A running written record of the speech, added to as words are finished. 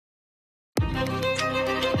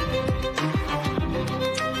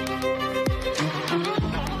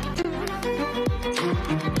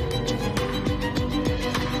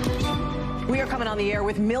the air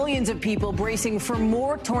with millions of people bracing for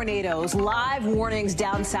more tornadoes. Live warnings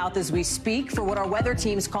down south as we speak for what our weather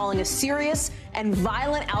team's calling a serious and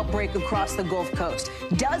violent outbreak across the Gulf Coast.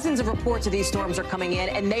 Dozens of reports of these storms are coming in,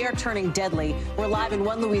 and they are turning deadly. We're live in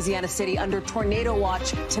one Louisiana city under tornado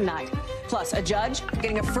watch tonight. Plus, a judge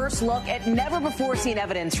getting a first look at never-before-seen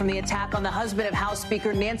evidence from the attack on the husband of House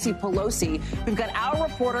Speaker Nancy Pelosi. We've got our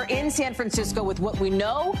reporter in San Francisco with what we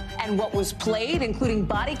know and what was played, including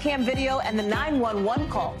body cam video and the 911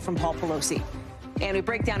 call from Paul Pelosi. And we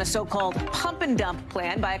break down a so-called pump and dump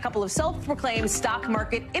plan by a couple of self-proclaimed stock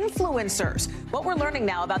market influencers. What we're learning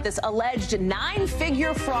now about this alleged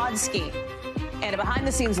 9-figure fraud scheme. And a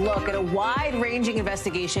behind-the-scenes look at a wide-ranging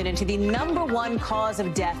investigation into the #1 cause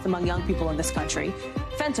of death among young people in this country,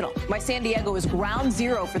 fentanyl. Why San Diego is ground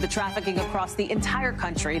zero for the trafficking across the entire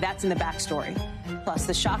country. That's in the backstory. Plus,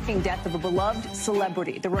 the shocking death of a beloved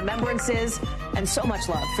celebrity, the remembrances, and so much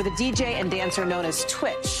love for the DJ and dancer known as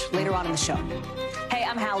Twitch later on in the show. Hey,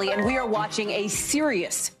 I'm Hallie, and we are watching a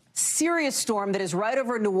serious storm that is right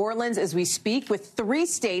over New Orleans as we speak, with 3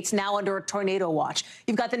 states now under a tornado watch.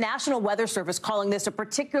 You've got the National Weather Service calling this a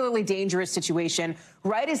particularly dangerous situation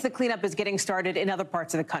right as the cleanup is getting started in other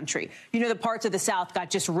parts of the country. You know, the parts of the South got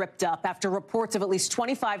just ripped up after reports of at least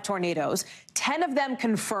 25 tornadoes, 10 of them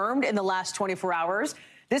confirmed in the last 24 hours.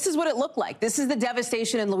 This is what it looked like. This is the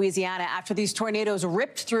devastation in Louisiana after these tornadoes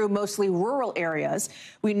ripped through mostly rural areas.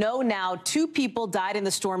 We know now 2 people died in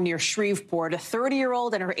the storm near Shreveport, a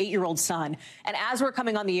 30-year-old and her 8-year-old son. And as we're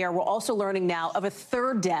coming on the air, we're also learning now of a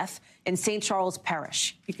 3rd death in St. Charles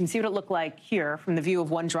Parish. You can see what it looked like here from the view of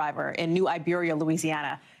one driver in New Iberia,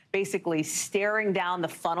 Louisiana, basically staring down the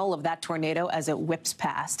funnel of that tornado as it whips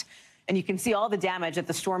past. And you can see all the damage that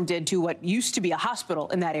the storm did to what used to be a hospital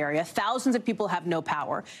in that area. Thousands of people have no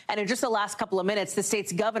power. And in just the last couple of minutes, the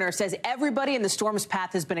state's governor says everybody in the storm's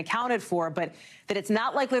path has been accounted for, but that it's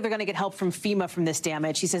not likely they're going to get help from FEMA from this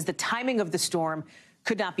damage. He says the timing of the storm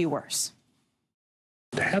could not be worse.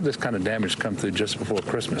 To have this kind of damage come through just before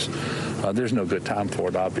Christmas, there's no good time for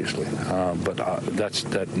it, obviously. But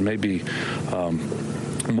that may be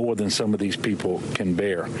more than some of these people can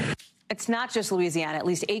bear. It's not just Louisiana. At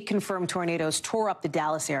least 8 confirmed tornadoes tore up the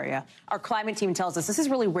Dallas area. Our climate team tells us this is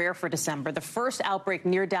really rare for December, the first outbreak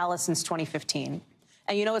near Dallas since 2015.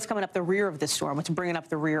 And you know what's coming up the rear of this storm? What's bringing up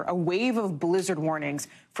the rear? A wave of blizzard warnings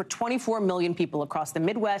for 24 million people across the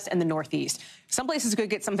Midwest and the Northeast. Some places could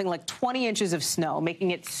get something like 20 inches of snow,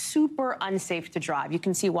 making it super unsafe to drive. You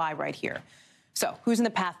can see why right here. So who's in the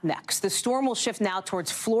path next? The storm will shift now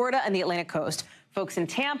towards Florida and the Atlantic coast. Folks in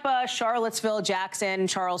Tampa, Charlottesville, Jackson,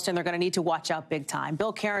 Charleston, they're going to need to watch out big time.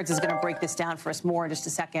 Bill Cairns is going to break this down for us more in just a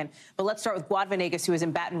second. But let's start with Guad Venegas, who is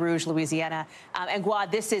in Baton Rouge, Louisiana. And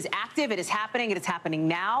Guad, this is active. It is happening. It is happening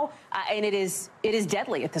now. And it is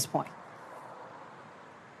deadly at this point.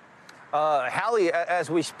 Hallie, as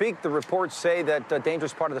we speak, the reports say that the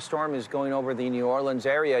dangerous part of the storm is going over the New Orleans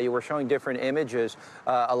area. You were showing different images.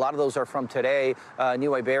 A lot of those are from today.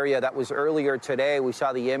 New Iberia, that was earlier today. We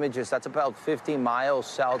saw the images. That's about 50 miles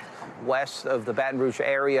southwest of the Baton Rouge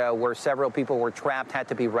area where several people were trapped, had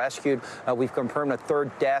to be rescued. We've confirmed a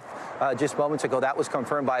 3rd death just moments ago. That was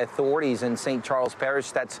confirmed by authorities in St. Charles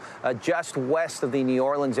Parish. That's just west of the New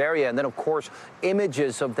Orleans area. And then, of course,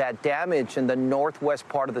 images of that damage in the northwest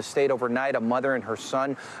part of the state overnight, a mother and her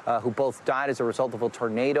son who both died as a result of a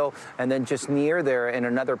tornado. And then just near there in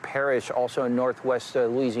another parish, also in northwest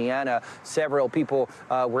Louisiana, several people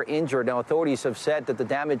were injured. Now, authorities have said that the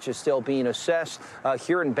damage is still being assessed.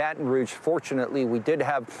 Here in Baton Rouge, fortunately, we did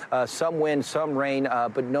have some wind, some rain,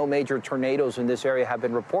 but no major tornadoes in this area have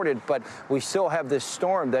been reported. But we still have this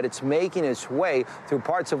storm that it's making its way through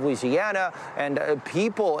parts of Louisiana, and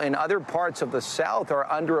people in other parts of the South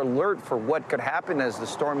are under alert for what could happen as the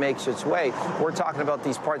storm makes its way. We're talking about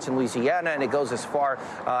these parts in Louisiana, and it goes as far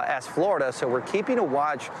as Florida. So we're keeping a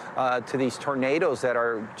watch to these tornadoes that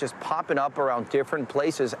are just popping up around different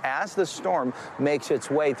places as the storm makes its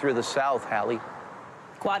way through the South, Hallie.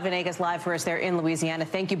 Guad Venegas live for us there in Louisiana.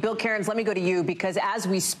 Thank you. Bill Cairns, let me go to you, because as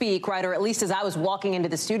we speak, right, or at least as I was walking into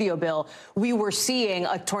the studio, Bill, we were seeing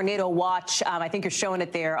a tornado watch. I think you're showing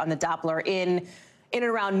it there on the Doppler in and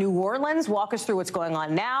around New Orleans. Walk us through what's going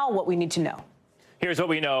on now, what we need to know. Here's what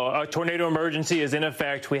we know. A tornado emergency is in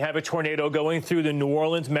effect. We have a tornado going through the New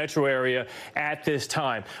Orleans metro area at this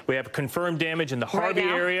time. We have confirmed damage in the Harvey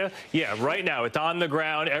area. Yeah, right now. It's on the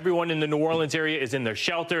ground. Everyone in the New Orleans area is in their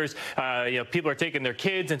shelters. People are taking their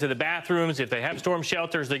kids into the bathrooms. If they have storm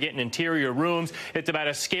shelters, they're getting interior rooms. It's about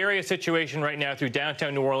as scary a situation right now through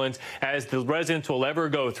downtown New Orleans as the residents will ever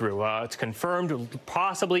go through. It's confirmed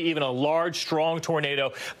possibly even a large, strong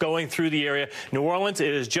tornado going through the area. New Orleans,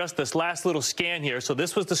 it is just this last little scan here here. So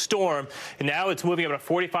this was the storm, and now it's moving about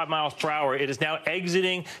 45 miles per hour. It is now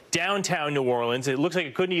exiting downtown New Orleans. It looks like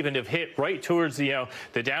it couldn't even have hit right towards the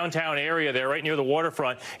downtown area there, right near the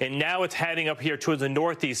waterfront. And now it's heading up here towards the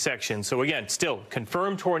northeast section. So again, still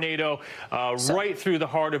confirmed tornado right through the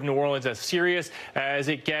heart of New Orleans, as serious as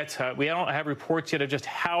it gets. We don't have reports yet of just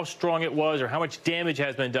how strong it was or how much damage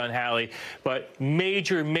has been done, Hallie, but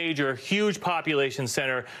major, huge population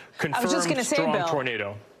center, confirmed strong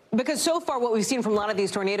tornado. Because so far what we've seen from a lot of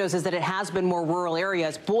these tornadoes is that it has been more rural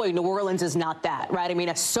areas. Boy, New Orleans is not that, right? I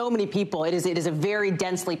mean, so many people. It is a very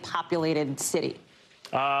densely populated city.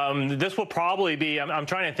 This will probably be, I'm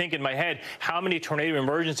trying to think in my head how many tornado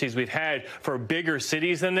emergencies we've had for bigger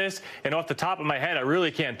cities than this. And off the top of my head, I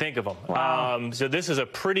really can't think of them. Wow. So this is a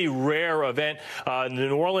pretty rare event. The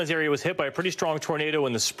New Orleans area was hit by a pretty strong tornado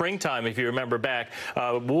in the springtime, if you remember back.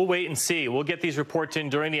 We'll wait and see. We'll get these reports in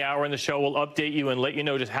during the hour in the show. We'll update you and let you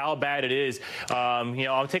know just how bad it is.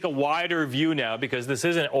 I'll take a wider view now because this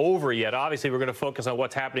isn't over yet. Obviously, we're going to focus on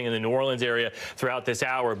what's happening in the New Orleans area throughout this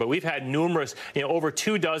hour. But we've had numerous, over 24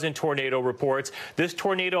 tornado reports. This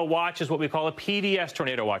tornado watch is what we call a PDS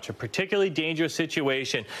tornado watch, a particularly dangerous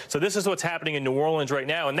situation. So this is what's happening in New Orleans right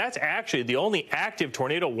now, and that's actually the only active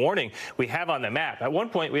tornado warning we have on the map. At one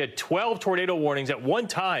point, we had 12 tornado warnings at one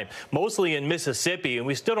time, mostly in Mississippi, and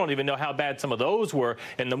we still don't even know how bad some of those were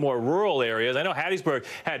in the more rural areas. I know Hattiesburg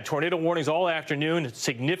had tornado warnings all afternoon,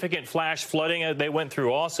 significant flash flooding they went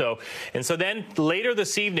through also. And so then later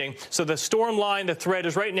this evening, so the storm line, the thread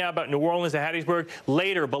is right now about New Orleans to Hattiesburg.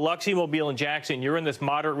 Later, Biloxi, Mobile, and Jackson, you're in this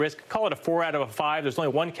moderate risk. Call it a 4 out of a 5. There's only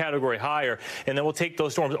one category higher. And then we'll take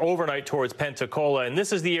those storms overnight towards Pensacola. And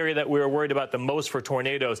this is the area that we're worried about the most for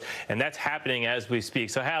tornadoes. And that's happening as we speak.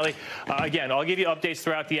 So, Hallie, again, I'll give you updates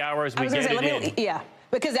throughout the hour as we get it in. Yeah.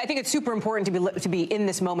 Because I think it's super important to be in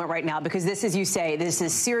this moment right now, because this, as you say, this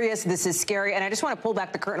is serious, this is scary, and I just want to pull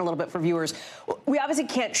back the curtain a little bit for viewers. We obviously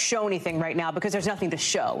can't show anything right now because there's nothing to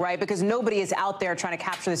show, right? Because nobody is out there trying to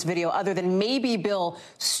capture this video other than maybe, Bill,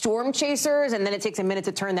 storm chasers, and then it takes a minute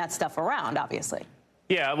to turn that stuff around, obviously.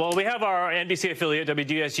 Yeah, well, we have our NBC affiliate,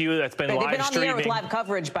 WGSU, that's been live streaming. They've been on the air with live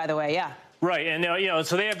coverage, by the way, yeah. Right, and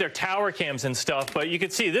so they have their tower cams and stuff, but you can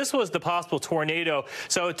see this was the possible tornado.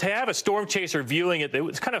 So to have a storm chaser viewing it, it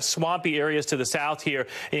was kind of swampy areas to the south here,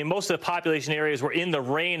 and most of the population areas were in the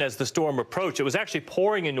rain as the storm approached. It was actually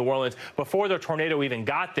pouring in New Orleans before the tornado even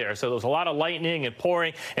got there. So there was a lot of lightning and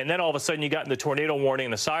pouring, and then all of a sudden you got in the tornado warning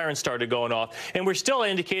and the sirens started going off. And we're still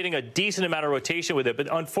indicating a decent amount of rotation with it, but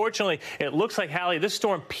unfortunately it looks like, Hallie, this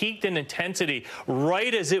storm peaked in intensity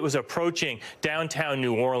right as it was approaching downtown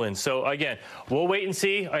New Orleans. So again, we'll wait and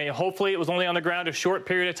see. I mean, hopefully it was only on the ground a short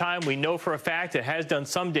period of time. We know for a fact it has done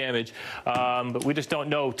some damage, but we just don't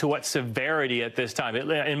know to what severity at this time.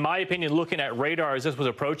 In my opinion, looking at radar as this was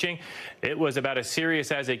approaching, it was about as serious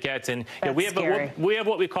as it gets. And we have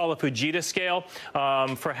what we call a Fujita scale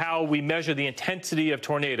for how we measure the intensity of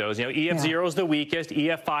tornadoes. EF0 is the weakest,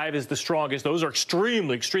 EF5 is the strongest. Those are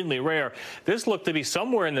extremely rare. This looked to be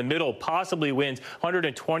somewhere in the middle, possibly winds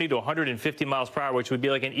 120 to 150 miles per hour, which would be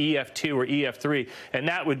like an EF2 or EF3, and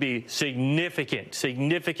that would be significant,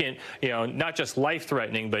 not just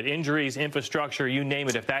life-threatening, but injuries, infrastructure, you name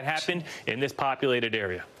it, if that happened in this populated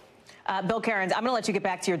area. Bill Cairns, I'm going to let you get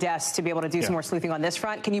back to your desk to be able to do some more sleuthing on this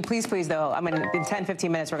front. Can you please, though, in 10,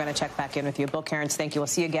 15 minutes, we're going to check back in with you. Bill Cairns, thank you. We'll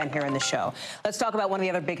see you again here in the show. Let's talk about one of the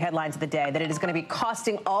other big headlines of the day, that it is going to be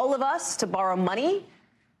costing all of us to borrow money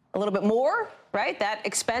a little bit more, right? That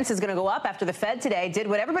expense is going to go up after the Fed today did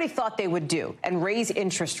what everybody thought they would do and raise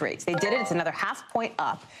interest rates. They did it. It's another half point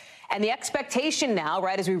up. And the expectation now,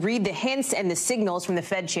 right, as we read the hints and the signals from the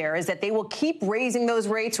Fed chair, is that they will keep raising those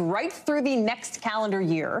rates right through the next calendar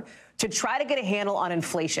year to try to get a handle on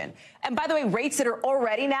inflation. And by the way, rates that are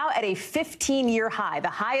already now at a 15-year high, the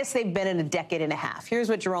highest they've been in a decade and a half. Here's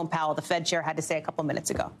what Jerome Powell, the Fed chair, had to say a couple minutes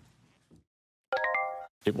ago.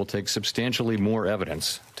 It will take substantially more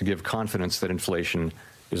evidence to give confidence that inflation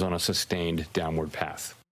is on a sustained downward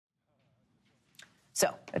path.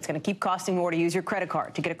 So it's going to keep costing more to use your credit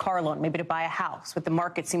card, to get a car loan, maybe to buy a house, with the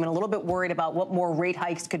market seeming a little bit worried about what more rate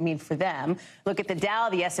hikes could mean for them. Look at the Dow,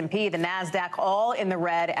 the S&P, the NASDAQ, all in the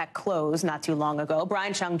red at close not too long ago.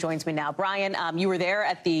 Brian Chung joins me now. Brian, you were there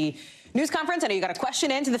at the news conference. I know you got a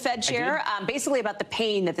question into the Fed chair, basically about the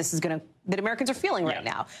pain that that Americans are feeling right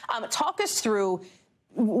now. Talk us through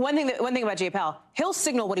One thing about Jay Powell, he'll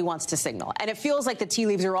signal what he wants to signal. And it feels like the tea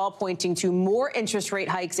leaves are all pointing to more interest rate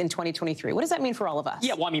hikes in 2023. What does that mean for all of us?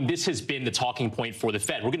 Yeah, well, I mean, this has been the talking point for the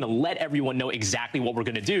Fed. We're going to let everyone know exactly what we're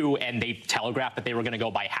going to do. And they telegraphed that they were going to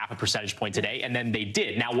go by 0.5 percentage point today. And then they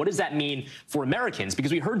did. Now, what does that mean for Americans?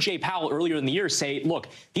 Because we heard Jay Powell earlier in the year say, look,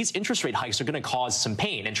 these interest rate hikes are going to cause some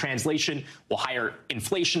pain. In translation, well, higher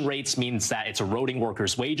inflation rates means that it's eroding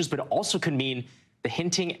workers' wages, but it also could mean the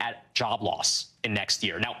hinting at job loss in next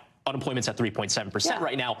year. Now, unemployment's at 3.7%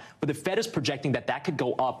 right now, but the Fed is projecting that that could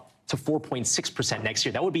go up to 4.6% next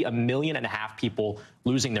year. That would be 1.5 million people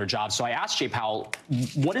losing their jobs. So I asked Jay Powell,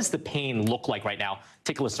 what does the pain look like right now?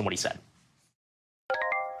 Take a listen to what he said.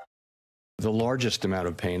 The largest amount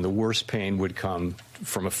of pain, the worst pain, would come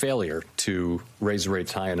from a failure to raise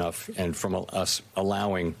rates high enough and from us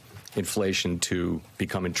allowing inflation to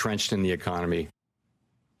become entrenched in the economy.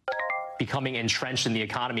 Becoming entrenched in the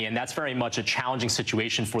economy. And that's very much a challenging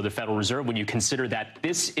situation for the Federal Reserve when you consider that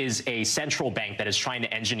this is a central bank that is trying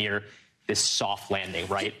to engineer this soft landing,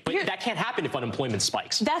 right? But that can't happen if unemployment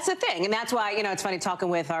spikes. That's the thing. And that's why, it's funny talking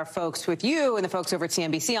with our folks, with you and the folks over at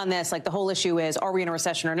CNBC on this. Like, the whole issue is, are we in a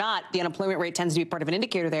recession or not? The unemployment rate tends to be part of an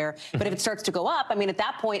indicator there. But if it starts to go up, I mean, at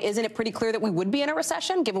that point, isn't it pretty clear that we would be in a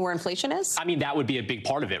recession, given where inflation is? I mean, that would be a big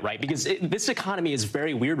part of it, right? Because this economy is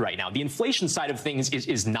very weird right now. The inflation side of things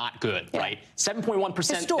is not good, right?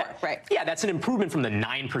 7.1%. Historic, right? Yeah, that's an improvement from the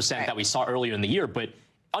 9% that we saw earlier in the year. But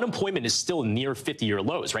unemployment is still near 50-year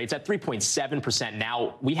lows, right? It's at 3.7%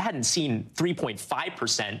 now. We hadn't seen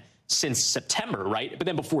 3.5% since September, right? But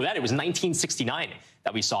then before that, it was 1969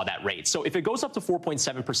 that we saw that rate. So if it goes up to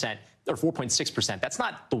 4.7% or 4.6%, that's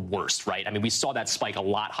not the worst, right? I mean, we saw that spike a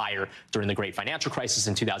lot higher during the great financial crisis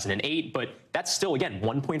in 2008, but that's still, again,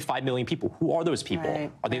 1.5 million people. Who are those people?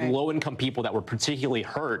 Are they low-income people that were particularly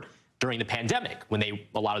hurt during the pandemic when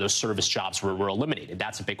a lot of those service jobs were eliminated?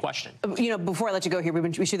 That's a big question. Before I let you go here,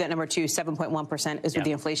 we should that number too, 7.1% is with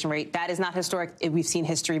the inflation rate. That is not historic. We've seen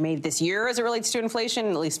history made this year as it relates to inflation,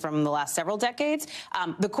 at least from the last several decades.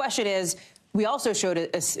 The question is, we also showed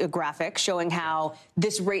a graphic showing how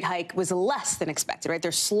this rate hike was less than expected, right?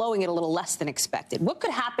 They're slowing it a little less than expected. What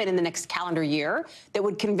could happen in the next calendar year that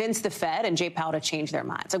would convince the Fed and Jay Powell to change their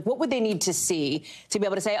minds? Like, what would they need to see to be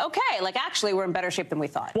able to say, okay, like, actually, we're in better shape than we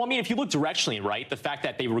thought? Well, I mean, if you look directionally, right, the fact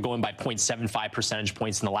that they were going by 0.75 percentage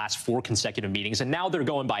points in the last 4 consecutive meetings, and now they're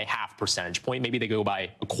going by 0.5 percentage point. Maybe they go by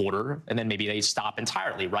 1/4, and then maybe they stop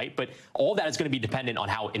entirely, right? But all that is going to be dependent on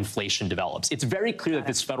how inflation develops. It's very clear that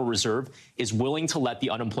this Federal Reserve is willing to let the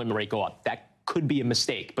unemployment rate go up. That could be a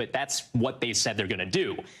mistake, but that's what they said they're going to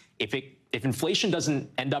do. If inflation doesn't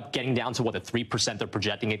end up getting down to what the 3% they're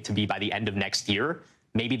projecting it to be by the end of next year,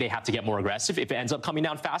 maybe they have to get more aggressive. If it ends up coming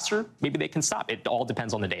down faster, maybe they can stop. It all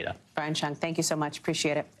depends on the data. Brian Chung, thank you so much.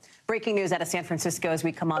 Appreciate it. Breaking news out of San Francisco as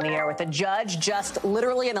we come on the air with a judge just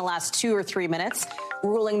literally in the last 2 or 3 minutes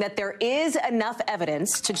ruling that there is enough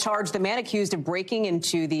evidence to charge the man accused of breaking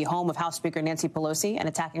into the home of House Speaker Nancy Pelosi and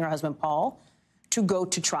attacking her husband Paul to go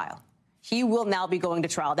to trial. He will now be going to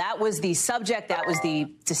trial. That was the subject. That was the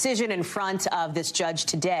decision in front of this judge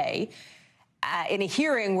today in a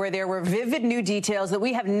hearing where there were vivid new details that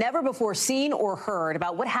we have never before seen or heard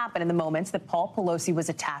about what happened in the moments that Paul Pelosi was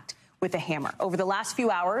attacked with a hammer. Over the last few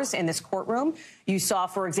hours in this courtroom, you saw,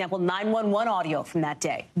 for example, 911 audio from that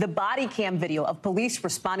day, the body cam video of police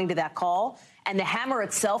responding to that call, and the hammer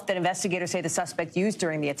itself that investigators say the suspect used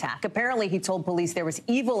during the attack. Apparently, he told police there was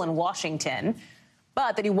evil in Washington,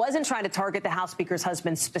 but that he wasn't trying to target the House Speaker's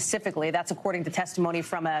husband specifically. That's according to testimony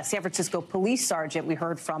from a San Francisco police sergeant we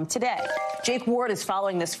heard from today. Jake Ward is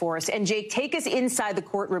following this for us. And Jake, take us inside the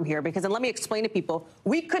courtroom here, because, and let me explain to people,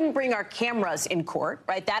 we couldn't bring our cameras in court,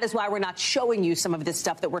 right? That is why we're not showing you some of this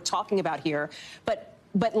stuff that we're talking about here.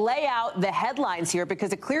 But lay out the headlines here,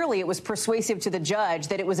 because it was persuasive to the judge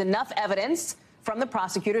that it was enough evidence from the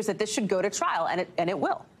prosecutors that this should go to trial, and it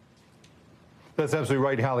will. That's absolutely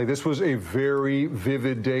right, Hallie. This was a very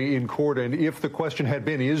vivid day in court. And if the question had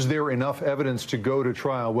been, is there enough evidence to go to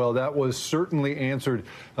trial? Well, that was certainly answered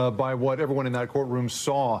by what everyone in that courtroom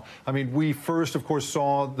saw. I mean, we first, of course,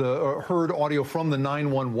 heard audio from the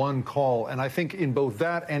 911 call. And I think in both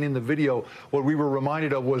that and in the video, what we were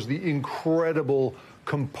reminded of was the incredible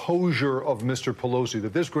composure of Mr. Pelosi,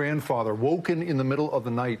 that this grandfather, woken in the middle of the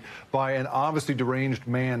night by an obviously deranged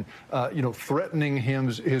man, threatening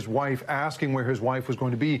his wife, asking where his wife was going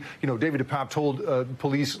to be. David DePape told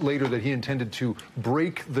police later that he intended to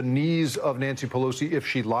break the knees of Nancy Pelosi if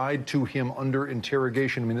she lied to him under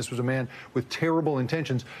interrogation. I mean, this was a man with terrible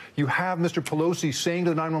intentions. You have Mr. Pelosi saying to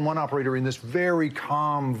the 911 operator in this very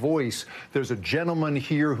calm voice, there's a gentleman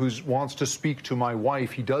here who wants to speak to my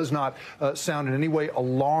wife. He does not sound in any way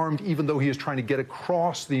alarmed, even though he is trying to get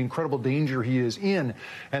across the incredible danger he is in.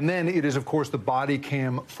 And then it is, of course, the body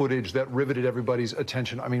cam footage that riveted everybody's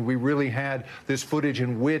attention. I mean, we really had this footage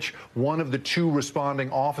in which one of the two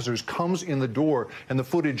responding officers comes in the door, and the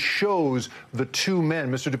footage shows the two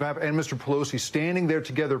men, Mr. DePape and Mr. Pelosi, standing there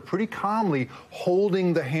together pretty calmly,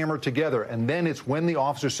 holding the hammer together. And then it's when the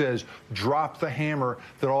officer says, drop the hammer,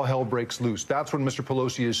 that all hell breaks loose. That's when Mr.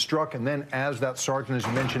 Pelosi is struck. And then, as that sergeant, as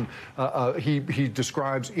you mentioned, he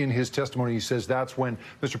describes in his testimony, he says that's when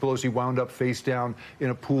Mr. Pelosi wound up face down in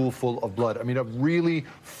a pool full of blood. I mean, a really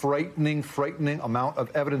frightening amount of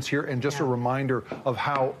evidence here, and just a reminder of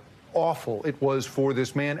how awful it was for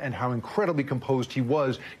this man and how incredibly composed he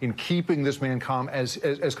was in keeping this man calm as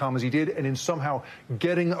calm as he did, and in somehow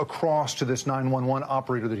getting across to this 911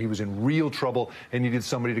 operator that he was in real trouble and needed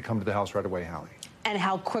somebody to come to the house right away, Hallie. And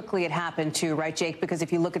how quickly it happened, too, right, Jake? Because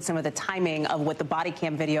if you look at some of the timing of what the body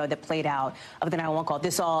cam video that played out of the 911 call,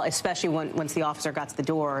 this all, especially once the officer got to the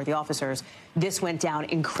door, the officers, this went down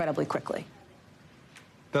incredibly quickly.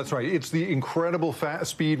 That's right. It's the incredible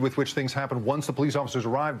speed with which things happen once the police officers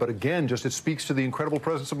arrive. But again, just it speaks to the incredible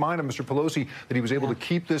presence of mind of Mr. Pelosi that he was able to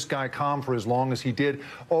keep this guy calm for as long as he did.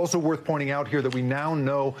 Also worth pointing out here that we now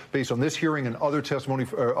know, based on this hearing and other testimony,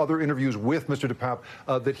 other interviews with Mr.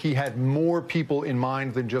 DePape, that he had more people in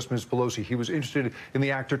mind than just Ms. Pelosi. He was interested in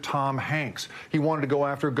the actor Tom Hanks. He wanted to go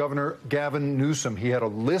after Governor Gavin Newsom. He had a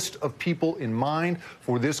list of people in mind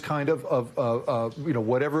for this kind of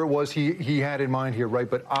whatever it was he had in mind here, right?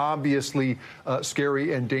 But obviously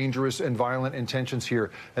scary and dangerous and violent intentions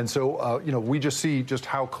here. And so, we just see just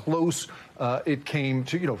how close it came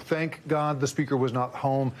to, thank God the speaker was not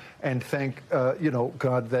home, and thank,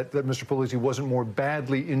 God that Mr. Pelosi wasn't more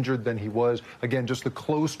badly injured than he was. Again, just the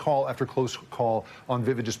close call after close call on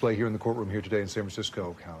vivid display here in the courtroom here today in San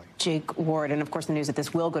Francisco, Hallie. Jake Ward, and of course the news that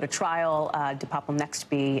this will go to trial. DePape will next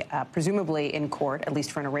be presumably in court, at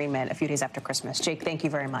least for an arraignment, a few days after Christmas. Jake, thank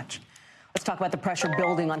you very much. Let's talk about the pressure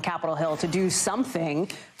building on Capitol Hill to do something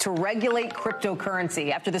to regulate cryptocurrency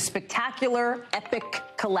after the spectacular, epic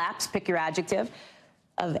collapse, pick your adjective,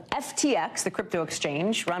 of FTX, the crypto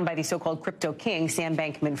exchange run by the so-called crypto king, Sam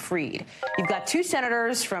Bankman-Fried. You've got two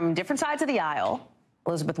senators from different sides of the aisle,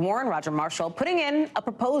 Elizabeth Warren, Roger Marshall, putting in a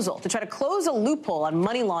proposal to try to close a loophole on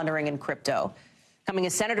money laundering in crypto. Coming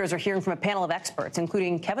as senators are hearing from a panel of experts,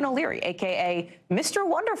 including Kevin O'Leary, a.k.a. Mr.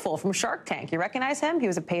 Wonderful from Shark Tank. You recognize him? He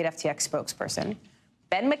was a paid FTX spokesperson.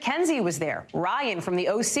 Ben McKenzie was there. Ryan from the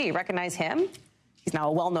OC, recognize him? He's now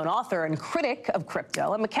a well-known author and critic of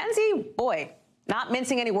crypto. And McKenzie, boy, not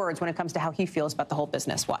mincing any words when it comes to how he feels about the whole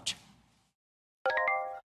business. Watch.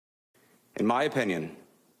 In my opinion,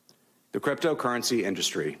 the cryptocurrency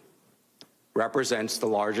industry represents the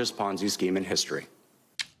largest Ponzi scheme in history.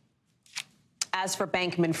 As for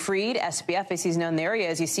Bankman-Fried, SBF, as he's known there,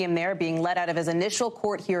 you see him there being let out of his initial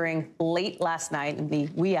court hearing late last night in the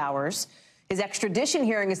wee hours. His extradition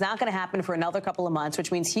hearing is not going to happen for another couple of months, which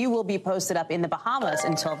means he will be posted up in the Bahamas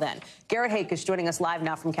until then. Garrett Hake is joining us live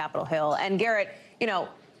now from Capitol Hill. And Garrett,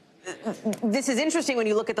 this is interesting when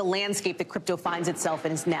you look at the landscape that crypto finds itself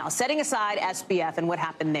in now. Setting aside SBF and what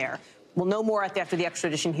happened there, we'll know more after the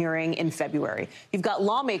extradition hearing in February. You've got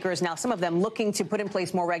lawmakers now, some of them looking to put in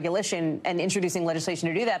place more regulation and introducing legislation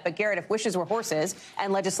to do that. But, Garrett, if wishes were horses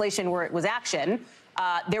and legislation was action,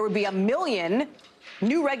 there would be 1 million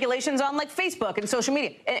new regulations on, like, Facebook and social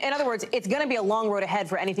media. In other words, it's going to be a long road ahead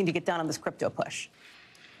for anything to get done on this crypto push.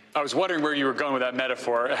 I was wondering where you were going with that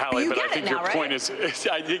metaphor, Hallie, but I think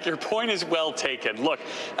your point is well taken. Look,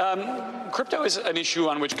 crypto is an issue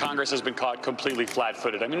on which Congress has been caught completely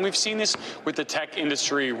flat-footed. I mean, we've seen this with the tech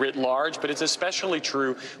industry writ large, but it's especially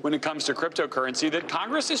true when it comes to cryptocurrency that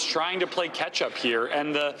Congress is trying to play catch-up here,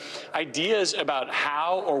 and the ideas about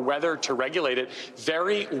how or whether to regulate it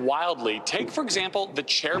vary wildly. Take, for example, the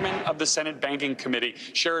chairman of the Senate Banking Committee,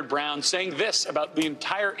 Sherrod Brown, saying this about the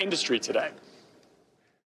entire industry today.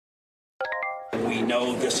 We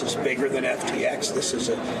know this is bigger than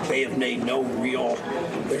FTX. They have made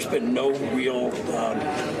there's been no real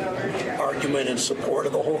argument in support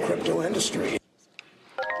of the whole crypto industry.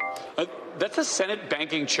 That's a Senate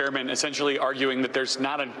banking chairman essentially arguing that there's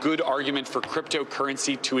not a good argument for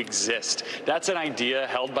cryptocurrency to exist. That's an idea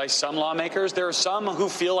held by some lawmakers. There are some who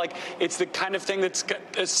feel like it's the kind of thing that's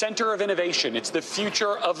a center of innovation. It's the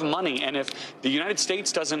future of money. And if the United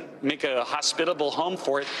States doesn't make a hospitable home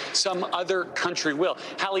for it, some other country will.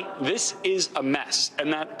 Hallie, this is a mess.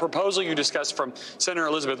 And that proposal you discussed from Senator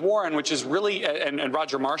Elizabeth Warren, which is really, and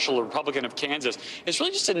Roger Marshall, a Republican of Kansas, is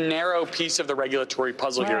really just a narrow piece of the regulatory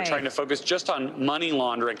puzzle here, trying to focus just on money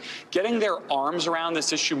laundering. Getting their arms around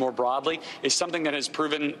this issue more broadly is something that has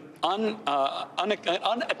proven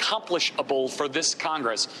unaccomplishable for this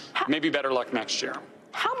Congress. Maybe better luck next year.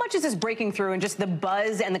 How much is this breaking through and just the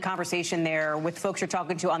buzz and the conversation there with folks you're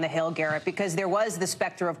talking to on the Hill, Garrett? Because there was the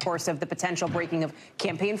specter, of course, of the potential breaking of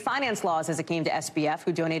campaign finance laws as it came to SBF,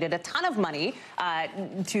 who donated a ton of money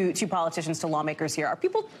to politicians, to lawmakers here. Are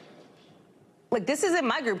people, like, this is in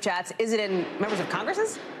my group chats. Is it in members of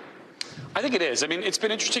Congress's? I think it is. I mean, it's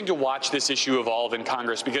been interesting to watch this issue evolve in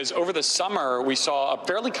Congress because over the summer, we saw a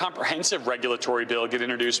fairly comprehensive regulatory bill get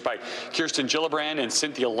introduced by Kirsten Gillibrand and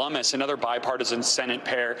Cynthia Lummis, another bipartisan Senate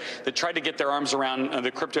pair that tried to get their arms around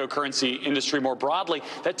the cryptocurrency industry more broadly.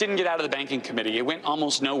 That didn't get out of the banking committee. It went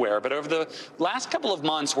almost nowhere. But over the last couple of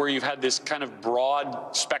months where you've had this kind of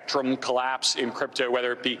broad spectrum collapse in crypto,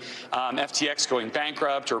 whether it be FTX going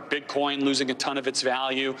bankrupt or Bitcoin losing a ton of its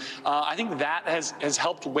value, I think that has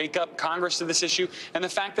helped wake up Congress to this issue, and the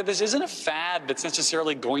fact that this isn't a fad that's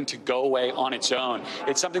necessarily going to go away on its own.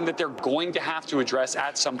 It's something that they're going to have to address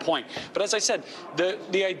at some point. But as I said,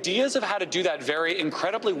 the ideas of how to do that vary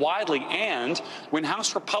incredibly widely, and when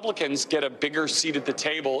House Republicans get a bigger seat at the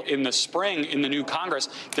table in the spring in the new Congress,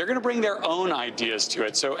 they're going to bring their own ideas to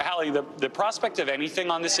it. So, Hallie, the prospect of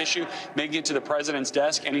anything on this issue making it to the president's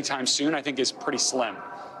desk anytime soon, I think, is pretty slim.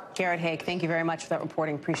 Garrett Haake, thank you very much for that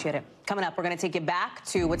reporting. Appreciate it. Coming up, we're going to take you back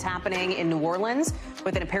to what's happening in New Orleans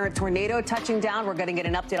with an apparent tornado touching down. We're going to get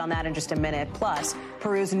an update on that in just a minute. Plus,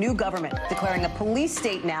 Peru's new government declaring a police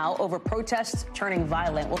state now over protests turning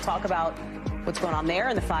violent. We'll talk about what's going on there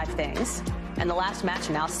and the 5 things. And the last match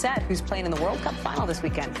now set. Who's playing in the World Cup final this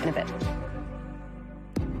weekend in a bit.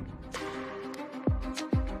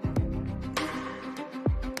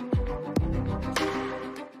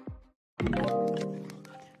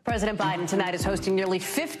 President Biden tonight is hosting nearly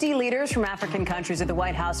 50 leaders from African countries at the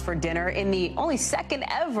White House for dinner in the only second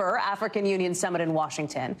ever African Union Summit in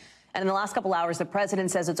Washington. And in the last couple hours, the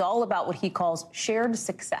president says it's all about what he calls shared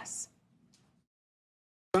success.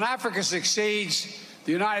 When Africa succeeds,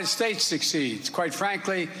 the United States succeeds. Quite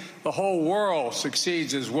frankly, the whole world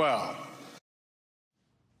succeeds as well.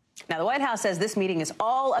 Now, the White House says this meeting is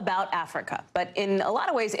all about Africa, but in a lot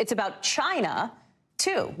of ways, it's about China,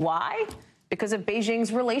 too. Why? Because of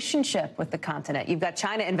Beijing's relationship with the continent. You've got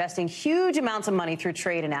China investing huge amounts of money through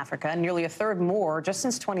trade in Africa, nearly a third more just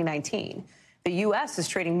since 2019. The U.S. is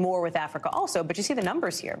trading more with Africa also, but you see the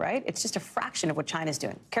numbers here, right? It's just a fraction of what China's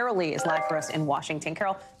doing. Carol Lee is live for us in Washington.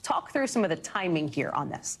 Carol, talk through some of the timing here on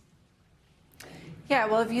this. Yeah,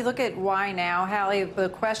 well, if you look at why now, Hallie,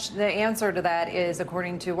 the answer to that is,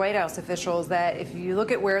 according to White House officials, that if you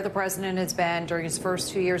look at where the president has been during his first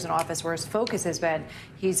 2 years in office, where his focus has been,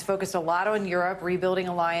 he's focused a lot on Europe, rebuilding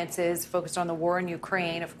alliances, focused on the war in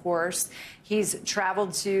Ukraine, of course. He's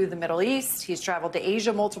traveled to the Middle East. He's traveled to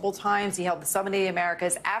Asia multiple times. He held the Summit of the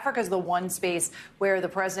Americas. Africa is the one space where the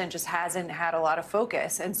president just hasn't had a lot of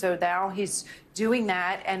focus. And so now he's doing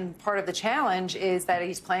that. And part of the challenge is that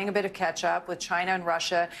he's playing a bit of catch up with China and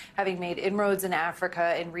Russia, having made inroads in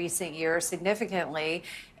Africa in recent years significantly.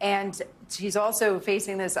 And he's also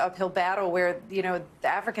facing this uphill battle where, you know, the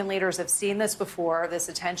African leaders have seen this before, this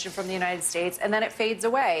attention from the United States, and then it fades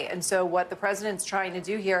away. And so what the president's trying to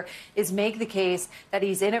do here is make the case that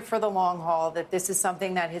he's in it for the long haul, that this is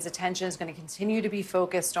something that his attention is going to continue to be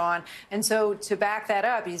focused on. And so to back that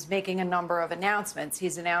up, he's making a number of announcements.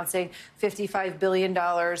 He's announcing $55 billion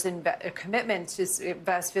in a commitment to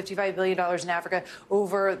invest $55 billion in Africa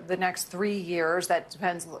over the next 3 years. That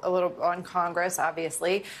depends a little on Congress,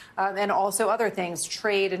 obviously. And also other things,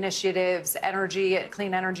 trade initiatives, energy,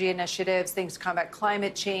 clean energy initiatives, things to combat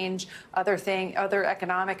climate change, other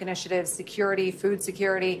economic initiatives, security, food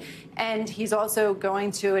security. And he's also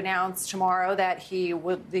going to announce tomorrow that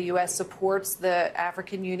the U.S. supports the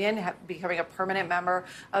African Union becoming a permanent member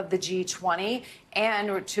of the G20.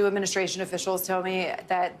 And 2 administration officials tell me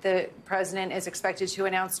that the president is expected to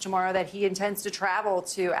announce tomorrow that he intends to travel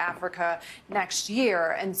to Africa next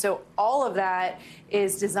year. And so all of that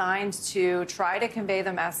is designed to try to convey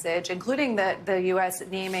the message, including the U.S.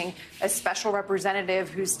 naming a special representative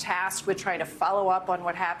who's tasked with trying to follow up on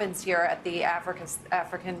what happens here at the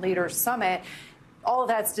African Leaders Summit. All of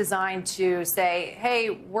that's designed to say,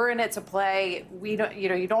 hey, we're in it to play. We don't,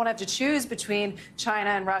 you don't have to choose between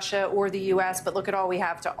China and Russia or the U.S., but look at all we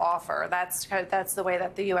have to offer. That's the way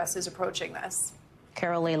that the U.S. is approaching this.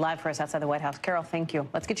 Carol Lee, live for us outside the White House. Carol, thank you.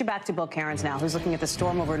 Let's get you back to Bill Cairns now, who's looking at the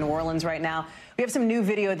storm over New Orleans right now. We have some new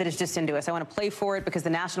video that is just into us. I want to play for it because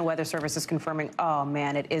the National Weather Service is confirming, oh,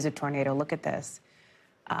 man, it is a tornado. Look at this.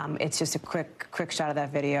 It's just a quick shot of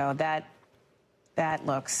that video. That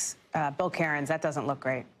looks, Bill Cairns, that doesn't look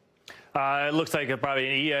great. It looks like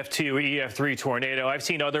probably an EF2 or EF3 tornado. I've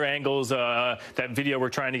seen other angles, that video we're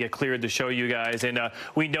trying to get cleared to show you guys. And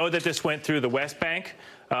we know that this went through the West Bank,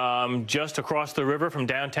 just across the river from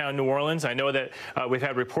downtown New Orleans. I know that we've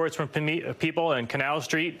had reports from people in Canal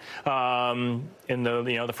Street, in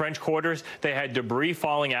the French Quarters. They had debris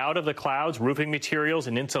falling out of the clouds, roofing materials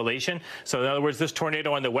and insulation. So in other words, this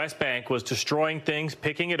tornado on the West Bank was destroying things,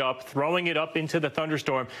 picking it up, throwing it up into the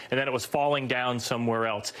thunderstorm, and then it was falling down somewhere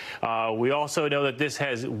else. We also know that this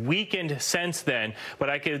has weakened since then, but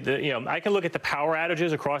I can look at the power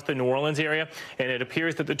outages across the New Orleans area, and it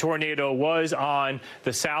appears that the tornado was on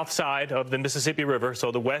the south side of the Mississippi River,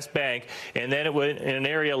 so the West Bank, and then it went in an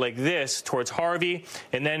area like this towards Harvey,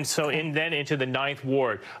 and then into the 9th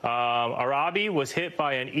Ward. Arabi was hit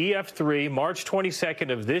by an EF3 March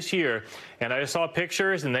 22nd of this year, and I just saw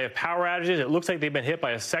pictures, and they have power outages. It looks like they've been hit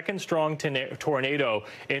by a second strong tornado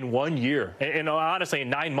in 1 year, and honestly in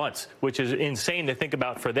 9 months, which is insane to think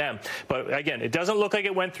about for them. But again, it doesn't look like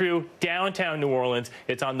it went through downtown New Orleans.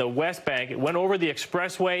 It's on the West Bank. It went over the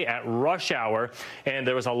expressway at rush hour, and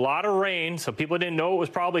there was a lot of rain, so people didn't know it was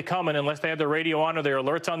probably coming unless they had their radio on or their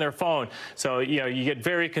alerts on their phone. So, you get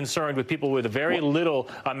very concerned with people with a very little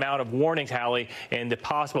amount of warnings, Hallie, and the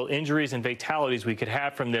possible injuries and fatalities we could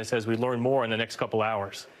have from this as we learn more in the next couple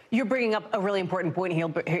hours. You're bringing up a really important point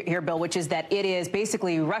here, Bill, which is that it is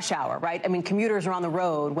basically rush hour, right? I mean, commuters are on the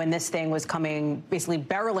road when this thing was coming, basically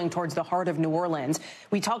barreling towards the heart of New Orleans.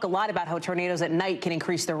 We talk a lot about how tornadoes at night can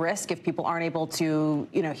increase the risk if people aren't able to,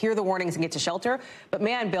 hear the warnings and get to shelter. But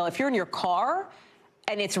man, Bill, if you're in your car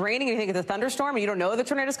and it's raining and you think it's a thunderstorm and you don't know the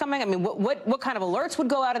tornado's coming, I mean, what kind of alerts would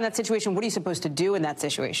go out in that situation? What are you supposed to do in that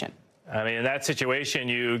situation? I mean, in that situation,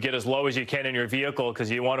 you get as low as you can in your vehicle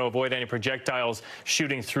because you want to avoid any projectiles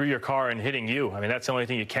shooting through your car and hitting you. I mean, that's the only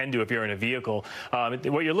thing you can do if you're in a vehicle.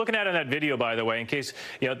 What you're looking at in that video, by the way, in case,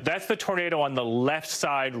 that's the tornado on the left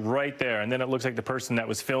side right there. And then it looks like the person that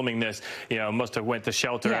was filming this, must have went to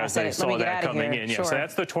shelter as they saw that coming in. Sure. So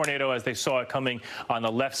that's the tornado as they saw it coming on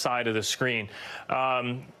the left side of the screen.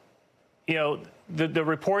 The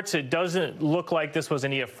reports, it doesn't look like this was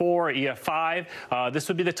an EF4 or EF5. This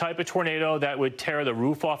would be the type of tornado that would tear the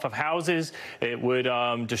roof off of houses. It would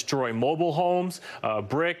destroy mobile homes.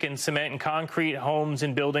 Brick and cement and concrete homes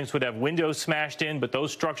and buildings would have windows smashed in, but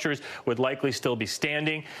those structures would likely still be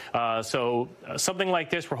standing. So something like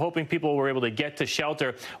this, we're hoping people were able to get to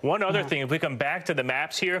shelter. One other thing, if we come back to the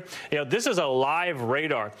maps here, this is a live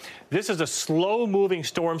radar. This is a slow-moving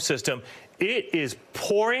storm system. It is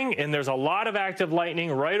pouring, and there's a lot of active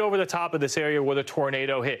lightning right over the top of this area where the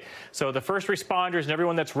tornado hit. So the first responders and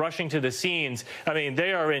everyone that's rushing to the scenes, I mean,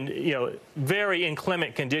 they are in, very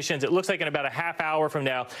inclement conditions. It looks like in about a half hour from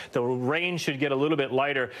now, the rain should get a little bit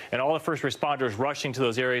lighter, and all the first responders rushing to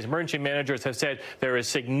those areas. Emergency managers have said there is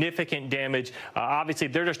significant damage. Obviously,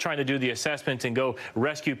 they're just trying to do the assessments and go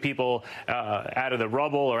rescue people out of the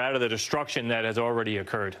rubble or out of the destruction that has already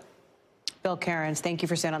occurred. Bill Cairns, thank you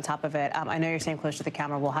for staying on top of it. I know you're staying close to the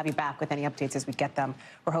camera. We'll have you back with any updates as we get them.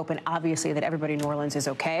 We're hoping, obviously, that everybody in New Orleans is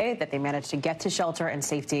okay, that they managed to get to shelter and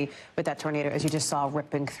safety with that tornado, as you just saw,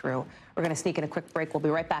 ripping through. We're going to sneak in a quick break. We'll be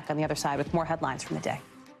right back on the other side with more headlines from the day.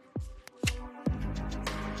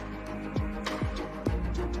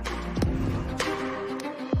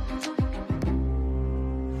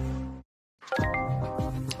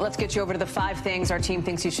 Let's get you over to the 5 things our team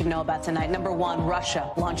thinks you should know about tonight. Number 1,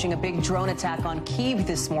 Russia launching a big drone attack on Kyiv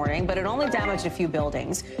this morning, but it only damaged a few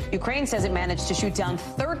buildings. Ukraine says it managed to shoot down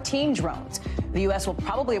 13 drones. The U.S. will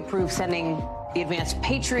probably approve sending the advanced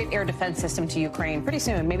Patriot air defense system to Ukraine pretty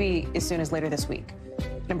soon, maybe as soon as later this week.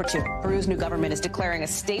 Number 2, Peru's new government is declaring a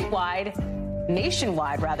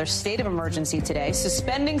nationwide state of emergency today,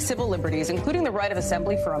 suspending civil liberties, including the right of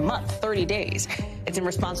assembly for a month, 30 days. It's in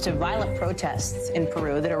response to violent protests in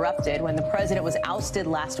Peru that erupted when the president was ousted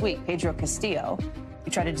last week, Pedro Castillo.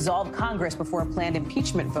 He tried to dissolve Congress before a planned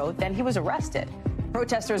impeachment vote. Then he was arrested.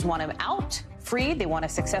 Protesters want him out, freed. They want a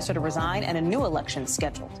successor to resign and a new election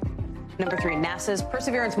scheduled. Number 3, NASA's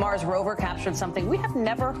Perseverance Mars rover captured something we have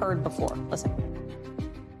never heard before. Listen.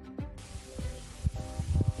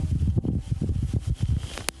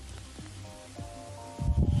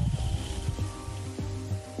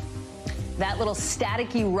 That little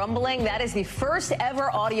staticky rumbling, that is the first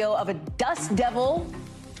ever audio of a dust devil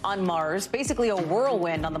on Mars, basically a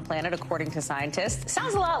whirlwind on the planet, according to scientists.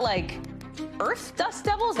 Sounds a lot like Earth dust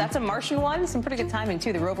devils. That's a Martian one. Some pretty good timing,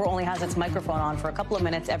 too. The rover only has its microphone on for a couple of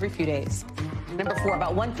minutes every few days. Number 4,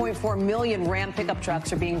 about 1.4 million Ram pickup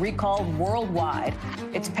trucks are being recalled worldwide.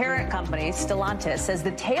 Its parent company, Stellantis, says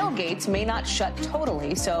the tailgates may not shut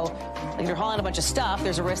totally, so if you're hauling a bunch of stuff,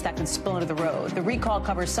 there's a risk that can spill into the road. The recall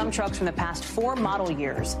covers some trucks from the past 4 model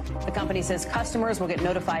years. The company says customers will get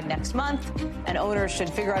notified next month, and owners should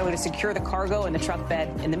figure out a way to secure the cargo in the truck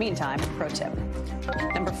bed in the meantime. Pro tip.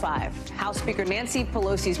 Number 5, House Speaker Nancy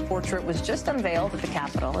Pelosi's portrait was just unveiled at the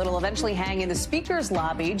Capitol. It'll eventually hang in the Speaker's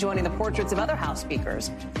lobby, joining the portraits of other House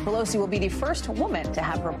speakers. Pelosi will be the first woman to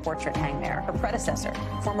have her portrait hang there. Her predecessor,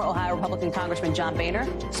 former Ohio Republican Congressman John Boehner,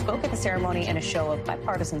 spoke at the ceremony in a show of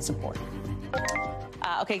bipartisan support.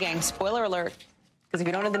 Okay, gang, spoiler alert. Because if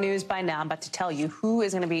you don't know the news by now, I'm about to tell you who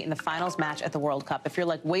is going to be in the finals match at the World Cup. If you're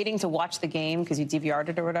like waiting to watch the game because you DVR'd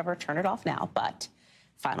it or whatever, turn it off now. But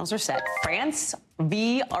finals are set. France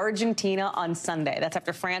v. Argentina on Sunday. That's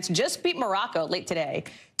after France just beat Morocco late today,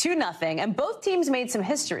 2-0. And both teams made some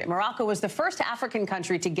history. Morocco was the first African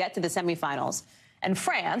country to get to the semifinals. And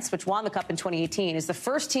France, which won the Cup in 2018, is the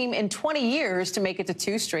first team in 20 years to make it to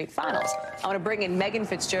 2 straight finals. I want to bring in Megan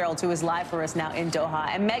Fitzgerald, who is live for us now in Doha.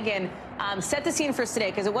 And Megan, set the scene for us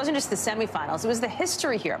today, because it wasn't just the semifinals. It was the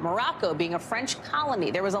history here. Morocco being a French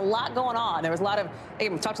colony. There was a lot going on. There was a lot of, we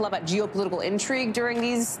talked a lot about geopolitical intrigue during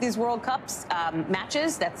these World Cups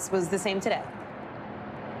matches. That was the same today.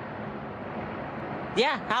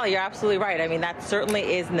 Yeah, Hallie, you're absolutely right. I mean, that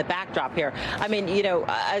certainly is in the backdrop here. I mean, you know,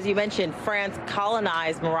 as you mentioned, France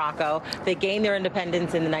colonized Morocco. They gained their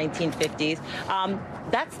independence in the 1950s.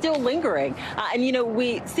 That's still lingering. And, you know,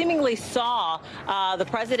 we seemingly saw the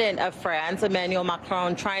president of France, Emmanuel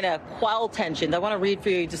Macron, trying to quell tensions. I want to read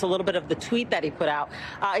for you just a little bit of the tweet that he put out.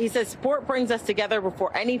 He says, "Sport brings us together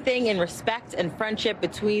before anything in respect and friendship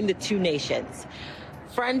between the two nations."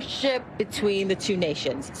 Friendship between the two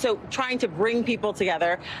nations. So trying to bring people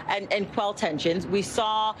together and quell tensions. We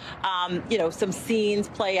saw, you know, some scenes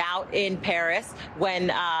play out in Paris when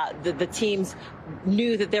the teams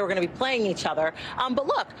knew that they were going to be playing each other. But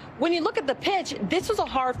look, when you look at the pitch, this was a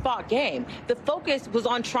hard-fought game. The focus was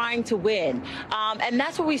on trying to win. And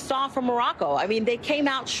that's what we saw from Morocco. I mean, they came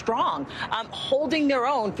out strong, holding their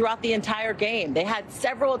own throughout the entire game. They had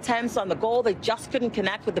several attempts on the goal. They just couldn't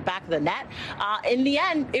connect with the back of the net. In the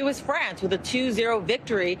end, it was France with a 2-0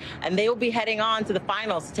 victory, and they will be heading on to the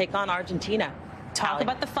finals to take on Argentina. Talk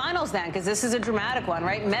about the finals then, because this is a dramatic one,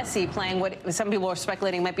 right? Messi playing what some people are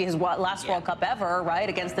speculating might be his last World Cup ever, right,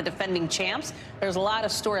 against the defending champs. There's a lot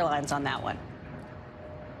of storylines on that one.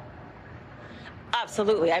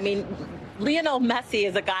 Absolutely. I mean, Lionel Messi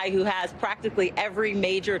is a guy who has practically every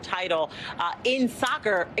major title in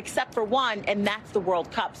soccer except for one, and that's the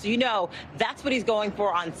World Cup. So, you know, that's what he's going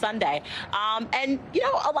for on Sunday. And, you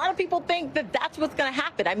know, a lot of people think that that's what's going to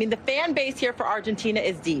happen. I mean, the fan base here for Argentina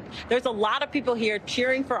is deep. There's a lot of people here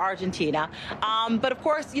cheering for Argentina. But, of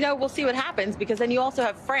course, you know, we'll see what happens, because then you also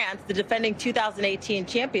have France, the defending 2018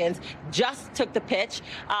 champions, just took the pitch,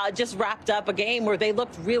 just wrapped up a game where they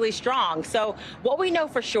looked really strong. So what we know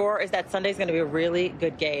for sure is that Sunday's going to be a really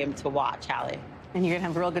good game to watch, Hallie. And you're going to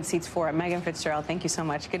have real good seats for it. Megan Fitzgerald, thank you so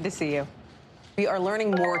much. Good to see you. We are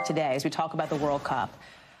learning more today as we talk about the World Cup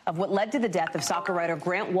of what led to the death of soccer writer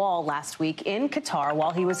Grant Wahl last week in Qatar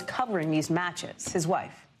while he was covering these matches. His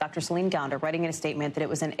wife, Dr. Celine Gounder, writing in a statement that it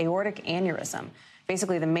was an aortic aneurysm.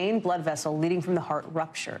 Basically, the main blood vessel leading from the heart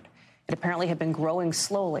ruptured. It apparently had been growing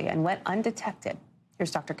slowly and went undetected.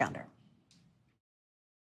 Here's Dr. Gounder.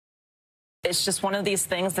 It's just one of these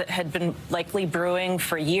things that had been likely brewing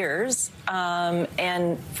for years,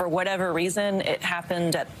 and for whatever reason, it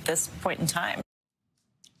happened at this point in time.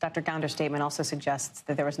 Dr. Gounder's statement also suggests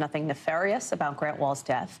that there was nothing nefarious about Grant Wahl's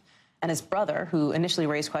death, and his brother, who initially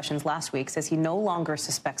raised questions last week, says he no longer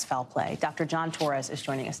suspects foul play. Dr. John Torres is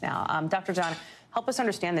joining us now. Dr. John, help us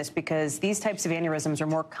understand this, because these types of aneurysms are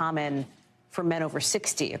more common for men over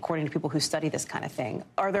 60, according to people who study this kind of thing.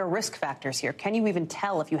 Are there risk factors here? Can you even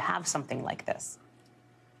tell if you have something like this?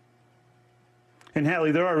 And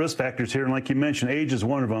Hallie, there are risk factors here, and like you mentioned, age is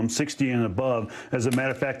one of them, 60 and above. As a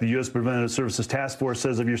matter of fact, the U.S. Preventive Services Task Force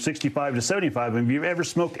says if you're 65 to 75, and if you've ever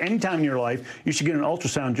smoked any time in your life, you should get an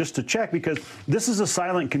ultrasound just to check, because this is a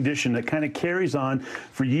silent condition that kind of carries on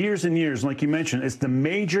for years and years. And like you mentioned, it's the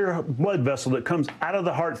major blood vessel that comes out of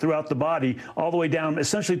the heart throughout the body, all the way down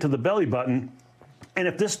essentially to the belly button. And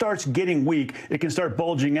if this starts getting weak, it can start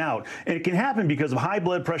bulging out. And it can happen because of high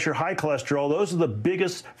blood pressure, high cholesterol. Those are the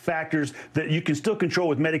biggest factors that you can still control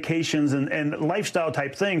with medications and lifestyle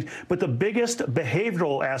type things. But the biggest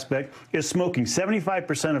behavioral aspect is smoking.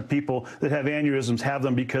 75% of people that have aneurysms have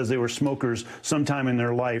them because they were smokers sometime in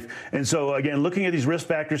their life. And so, again, looking at these risk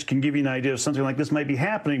factors can give you an idea of something like this might be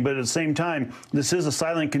happening. But at the same time, this is a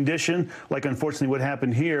silent condition, like unfortunately what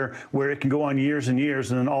happened here, where it can go on years and years,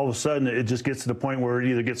 and then all of a sudden it just gets to the point where it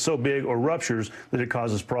either gets so big or ruptures that it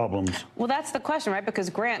causes problems. Well, that's the question, right? Because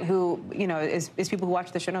Grant, who, you know, is people who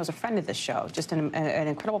watch the show know, is a friend of the show, just an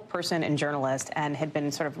incredible person and journalist, and had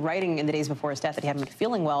been sort of writing in the days before his death that he hadn't been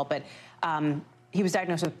feeling well, but he was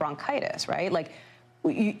diagnosed with bronchitis, right? Like,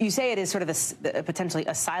 you say it is sort of potentially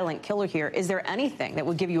a silent killer here. Is there anything that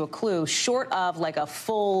would give you a clue, short of like a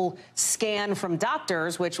full scan from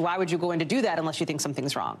doctors, which why would you go in to do that unless you think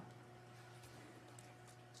something's wrong?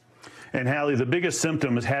 And Hallie, the biggest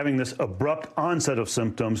symptom is having this abrupt onset of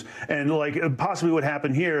symptoms. And like possibly what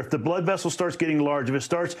happened here, if the blood vessel starts getting large, if it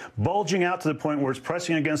starts bulging out to the point where it's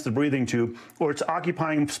pressing against the breathing tube, or it's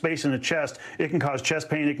occupying space in the chest, it can cause chest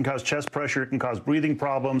pain, it can cause chest pressure, it can cause breathing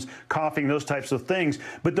problems, coughing, those types of things.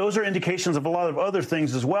 But those are indications of a lot of other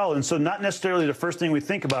things as well. And so not necessarily the first thing we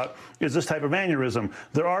think about is this type of aneurysm.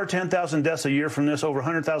 There are 10,000 deaths a year from this. Over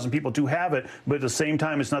 100,000 people do have it, but at the same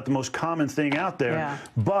time, it's not the most common thing out there. Yeah.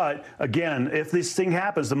 But again, if this thing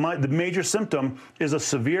happens, the major symptom is a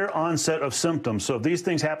severe onset of symptoms. So if these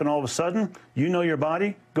things happen all of a sudden, you know your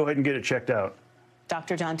body, go ahead and get it checked out.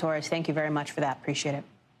 Dr. John Torres, thank you very much for that. Appreciate it.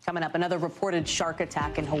 Coming up, another reported shark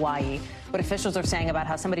attack in Hawaii. What officials are saying about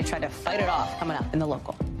how somebody tried to fight it off, coming up in The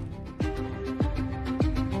Local.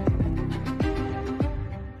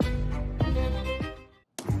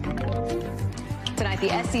 Tonight, the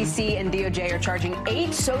SEC and DOJ are charging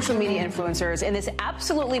 8 social media influencers in this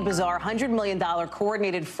absolutely bizarre $100 million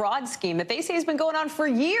coordinated fraud scheme that they say has been going on for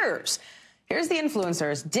years. Here's the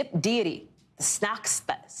influencers: Dip Deity, the Stock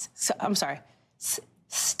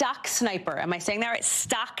Sniper. Am I saying that right?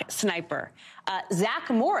 Stock Sniper.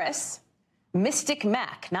 Zach Morris, Mystic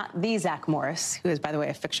Mac, not the Zach Morris, who is, by the way,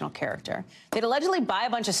 a fictional character. They'd allegedly buy a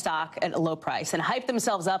bunch of stock at a low price and hype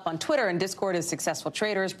themselves up on Twitter and Discord as successful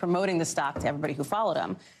traders, promoting the stock to everybody who followed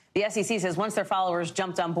them. The SEC says once their followers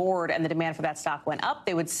jumped on board and the demand for that stock went up,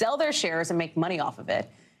 they would sell their shares and make money off of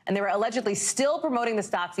it. And they were allegedly still promoting the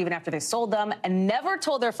stocks even after they sold them and never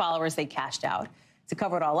told their followers they cashed out. To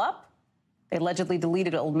cover it all up, they allegedly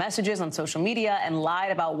deleted old messages on social media and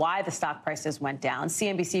lied about why the stock prices went down.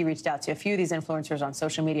 CNBC reached out to a few of these influencers on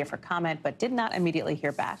social media for comment, but did not immediately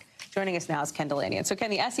hear back. Joining us now is Ken Delaney. And so, Ken,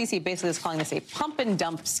 the SEC basically is calling this a pump and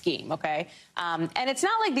dump scheme, okay? And it's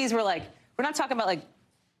not like these were like, we're not talking about like,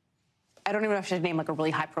 I don't even know if I should name like a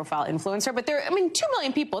really high-profile influencer, but there, I mean, 2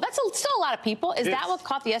 million people. That's still a lot of people. Is that what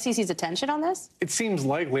caught the SEC's attention on this? It seems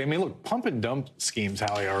likely. I mean, look, pump and dump schemes,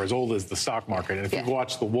 Hallie, are as old as the stock market. And if you've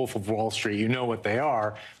watched The Wolf of Wall Street, you know what they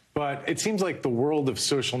are. But it seems like the world of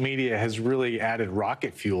social media has really added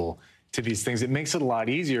rocket fuel to these things. It makes it a lot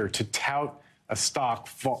easier to tout a stock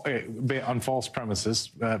on false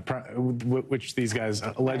premises, which these guys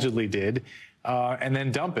allegedly did, and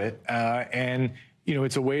then dump it. And you know,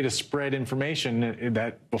 it's a way to spread information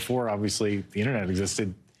that before, obviously, the internet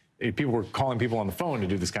existed. People were calling people on the phone to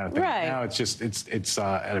do this kind of thing. Right. Now it's just it's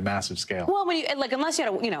at a massive scale. Well, when you unless you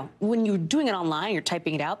had, when you're doing it online, you're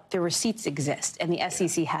typing it out. The receipts exist, and the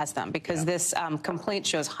SEC has them because this complaint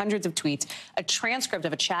shows hundreds of tweets, a transcript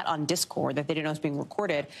of a chat on Discord that they didn't know was being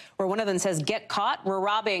recorded, where one of them says, "Get caught! We're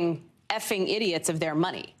robbing effing idiots of their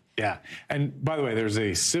money." Yeah. And by the way, there's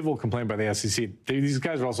a civil complaint by the SEC. These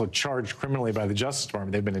guys are also charged criminally by the Justice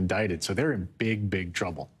Department. They've been indicted. So they're in big, big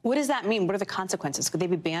trouble. What does that mean? What are the consequences? Could they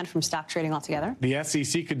be banned from stock trading altogether? The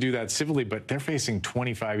SEC could do that civilly, but they're facing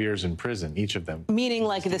 25 years in prison, each of them. Meaning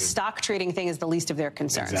like the stock trading thing is the least of their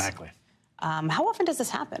concerns. Exactly. How often does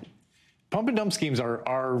this happen? Pump and dump schemes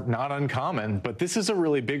are not uncommon, but this is a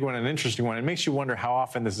really big one, an interesting one. It makes you wonder how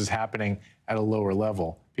often this is happening at a lower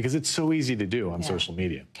level because it's so easy to do on social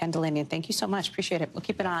media. Ken Delaney, thank you so much. Appreciate it. We'll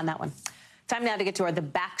keep an eye on that one. Time now to get to the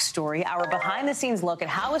backstory, our behind-the-scenes look at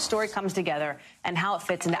how a story comes together and how it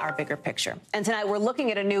fits into our bigger picture. And tonight we're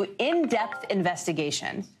looking at a new in-depth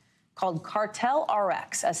investigation called Cartel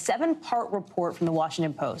RX, a 7-part report from the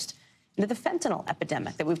Washington Post into the fentanyl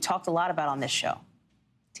epidemic that we've talked a lot about on this show.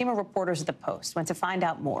 A team of reporters at the Post went to find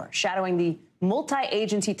out more, shadowing the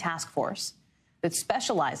multi-agency task force that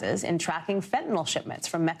specializes in tracking fentanyl shipments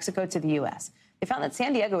from Mexico to the U.S. They found that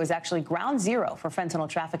San Diego is actually ground zero for fentanyl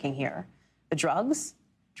trafficking here. The drugs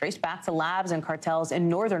traced back to labs and cartels in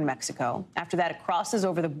northern Mexico. After that, it crosses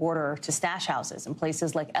over the border to stash houses in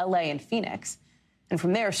places like L.A. and Phoenix. And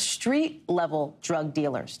from there, street-level drug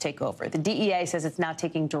dealers take over. The DEA says it's now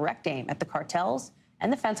taking direct aim at the cartels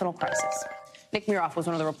and the fentanyl crisis. Nick Miroff was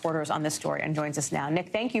one of the reporters on this story and joins us now.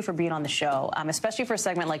 Nick, thank you for being on the show, especially for a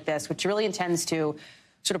segment like this, which really intends to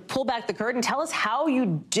sort of pull back the curtain. Tell us how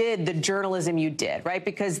you did the journalism you did, right?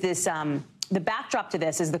 Because this, the backdrop to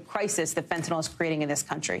this is the crisis that fentanyl is creating in this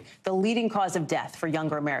country, the leading cause of death for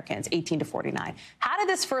younger Americans, 18 to 49. How did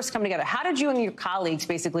this first come together? How did you and your colleagues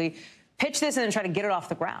basically pitch this and then try to get it off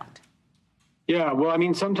the ground? Yeah, well, I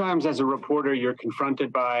mean, sometimes as a reporter, you're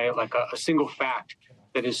confronted by like a single fact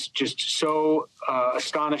that is just so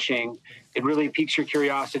astonishing. It really piques your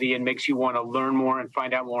curiosity and makes you want to learn more and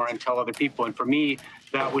find out more and tell other people. And for me,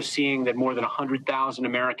 that was seeing that more than 100,000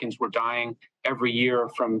 Americans were dying every year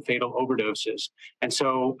from fatal overdoses. And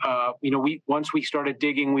so, once we started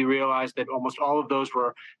digging, we realized that almost all of those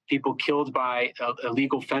were people killed by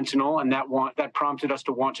illegal fentanyl. And that prompted us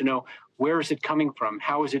to want to know, where is it coming from?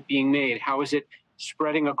 How is it being made? How is it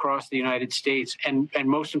spreading across the United States? And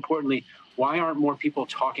most importantly, why aren't more people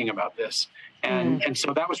talking about this? And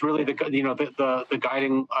so that was really the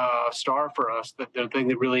guiding star for us, the thing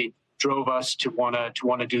that really drove us to want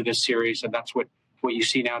to do this series. And that's what you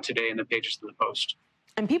see now today in the pages of the Post.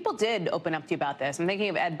 And people did open up to you about this. I'm thinking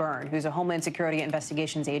of Ed Byrne, who's a Homeland Security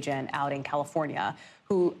investigations agent out in California,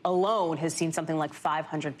 who alone has seen something like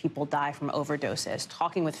 500 people die from overdoses,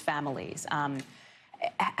 talking with families.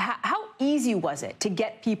 How easy was it to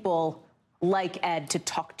get people like Ed to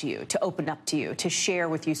talk to you, to open up to you, to share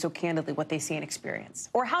with you so candidly what they see and experience?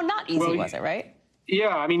 Or how not easy was it, right?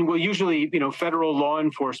 Yeah, I mean, well, usually, federal law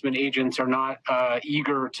enforcement agents are not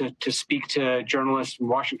eager to speak to journalists and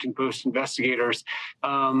Washington Post investigators.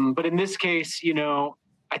 But in this case,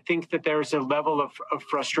 I think that there's a level of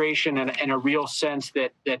frustration and a real sense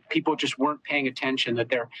that people just weren't paying attention, that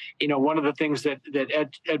they're, one of the things that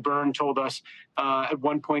Ed Byrne told us at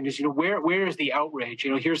one point is, where is the outrage?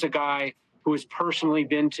 Here's a guy who has personally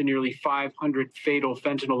been to nearly 500 fatal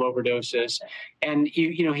fentanyl overdoses. And,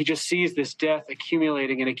 he just sees this death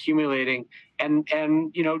accumulating.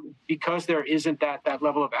 And, because there isn't that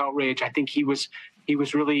level of outrage, I think he was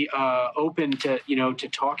really open to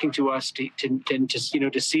talking to us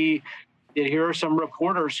to see that here are some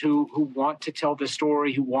reporters who want to tell this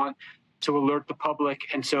story, who want to alert the public.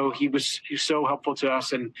 And so he was so helpful to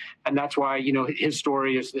us. And that's why, his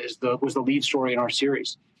story was the lead story in our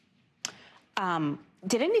series.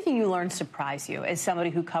 Did anything you learned surprise you as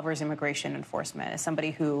somebody who covers immigration enforcement, as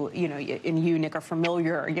somebody who, and you, Nick, are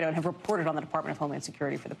familiar, and have reported on the Department of Homeland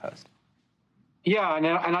Security for the Post? Yeah,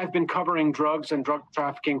 and I've been covering drugs and drug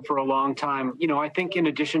trafficking for a long time. I think in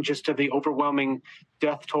addition just to the overwhelming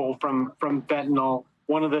death toll from fentanyl,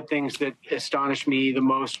 one of the things that astonished me the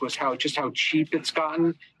most was how cheap it's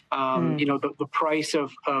gotten. The price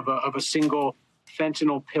of a single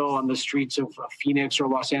fentanyl pill on the streets of Phoenix or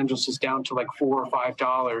Los Angeles is down to like $4 or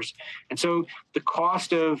 $5. And so the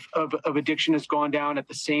cost of addiction has gone down at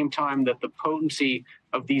the same time that the potency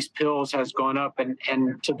of these pills has gone up.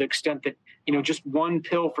 And to the extent that, just one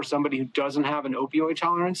pill for somebody who doesn't have an opioid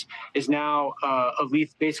tolerance is now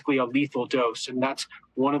basically a lethal dose. And that's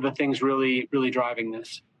one of the things really, really driving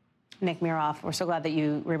this. Nick Miroff, we're so glad that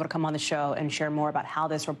you were able to come on the show and share more about how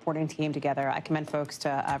this reporting came together. I commend folks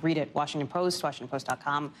to read it, Washington Post,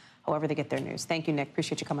 WashingtonPost.com, however they get their news. Thank you, Nick.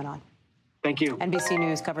 Appreciate you coming on. Thank you. NBC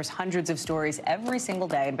News covers hundreds of stories every single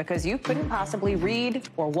day. And because you couldn't possibly read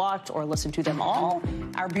or watch or listen to them all,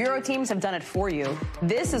 our bureau teams have done it for you.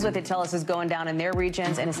 This is what they tell us is going down in their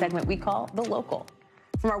regions in a segment we call The Local.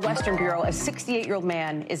 From our Western Bureau, a 68-year-old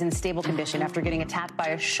man is in stable condition after getting attacked by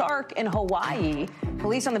a shark in Hawaii.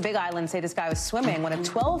 Police on the Big Island say this guy was swimming when a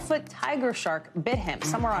 12-foot tiger shark bit him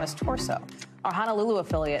somewhere on his torso. Our Honolulu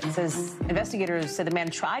affiliate says investigators said the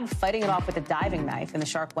man tried fighting it off with a diving knife and the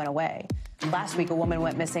shark went away. Last week, a woman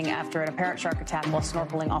went missing after an apparent shark attack while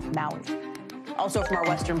snorkeling off Maui. Also from our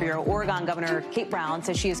Western Bureau, Oregon Governor Kate Brown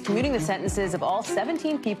says she is commuting the sentences of all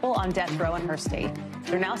 17 people on death row in her state.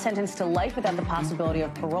 They're now sentenced to life without the possibility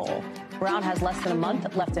of parole. Brown has less than a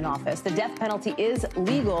month left in office. The death penalty is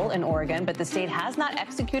legal in Oregon, but the state has not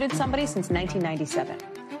executed somebody since 1997.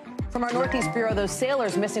 From our Northeast Bureau, those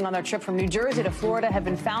sailors missing on their trip from New Jersey to Florida have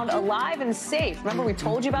been found alive and safe. Remember we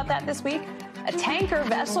told you about that this week? A tanker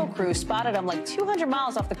vessel crew spotted them like 200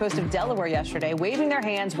 miles off the coast of Delaware yesterday, waving their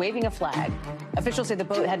hands, waving a flag. Officials say the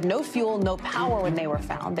boat had no fuel, no power when they were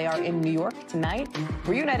found. They are in New York tonight,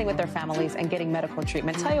 reuniting with their families and getting medical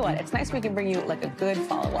treatment. Tell you what, it's nice we can bring you like a good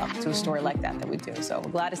follow-up to a story like that we do. So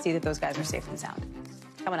we're glad to see that those guys are safe and sound.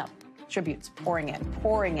 Coming up, tributes pouring in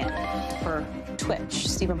for Twitch.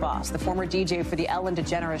 Stephen Boss, the former DJ for the Ellen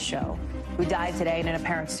DeGeneres Show, who died today in an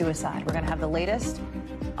apparent suicide. We're going to have the latest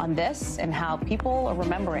on this and how people are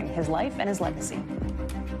remembering his life and his legacy.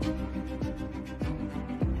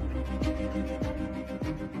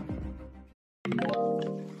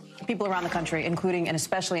 People around the country, including and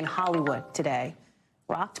especially in Hollywood today,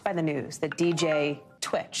 rocked by the news that DJ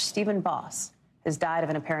Twitch, Stephen Boss, has died of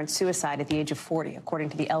an apparent suicide at the age of 40, according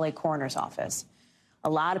to the LA coroner's office. A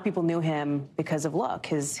lot of people knew him because of, look,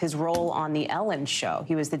 his role on The Ellen Show.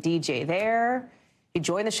 He was the DJ there. He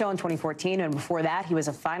joined the show in 2014, and before that, he was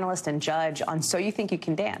a finalist and judge on So You Think You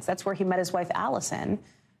Can Dance. That's where he met his wife, Allison,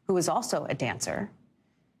 who was also a dancer.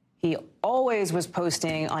 He always was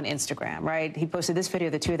posting on Instagram, right? He posted this video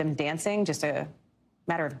of the two of them dancing just a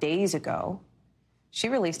matter of days ago. She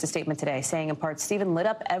released a statement today saying, in part, Stephen lit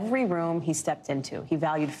up every room he stepped into. He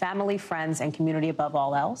valued family, friends, and community above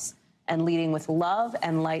all else, and leading with love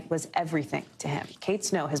and light was everything to him. Kate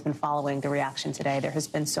Snow has been following the reaction today. There has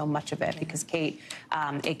been so much of it because, Kate,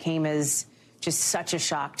 it came as just such a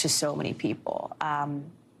shock to so many people.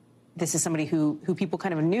 This is somebody who people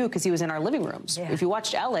kind of knew because he was in our living rooms. Yeah. If you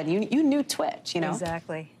watched Ellen, you knew Twitch, you know?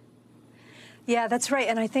 Exactly. Yeah, that's right.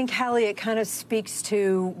 And I think, Hallie, it kind of speaks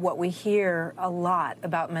to what we hear a lot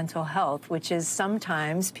about mental health, which is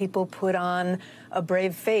sometimes people put on a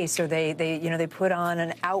brave face, or they put on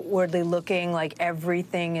an outwardly looking like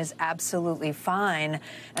everything is absolutely fine.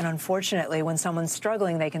 And unfortunately, when someone's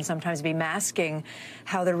struggling, they can sometimes be masking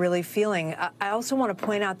how they're really feeling. I also want to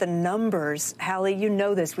point out the numbers. Hallie, you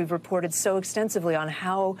know this. We've reported so extensively on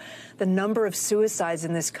how the number of suicides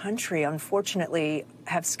in this country, unfortunately,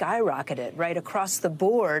 have skyrocketed right across the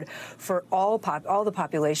board for all the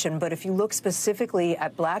population. But if you look specifically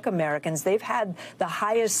at Black Americans, they've had the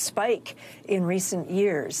highest spike in recent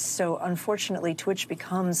years. So unfortunately, Twitch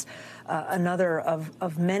becomes another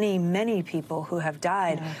of many, many people who have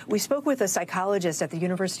died. Yeah. We spoke with a psychologist at the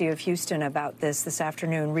University of Houston about this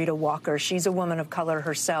afternoon, Rita Walker. She's a woman of color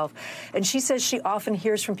herself. And she says she often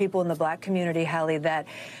hears from people in the Black community, Hallie, that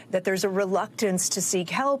there's a reluctance to seek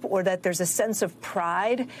help, or that there's a sense of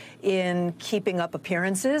pride in keeping up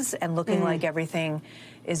appearances and looking like everything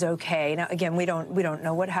is okay. Now, again, we don't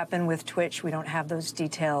know what happened with Twitch. We don't have those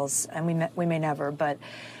details, and we may never, but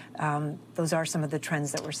those are some of the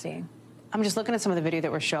trends that we're seeing. I'm just looking at some of the video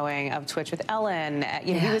that we're showing of Twitch with Ellen.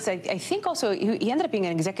 He was, I think, also he ended up being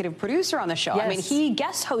an executive producer on the show. Yes. I mean, he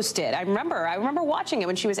guest hosted. I remember watching it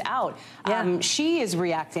when she was out. Yeah. She is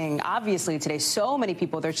reacting obviously today. So many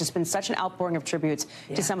people. There's just been such an outpouring of tributes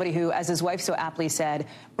to somebody who, as his wife so aptly said,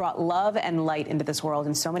 brought love and light into this world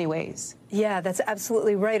in so many ways. Yeah, that's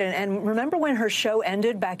absolutely right. And remember when her show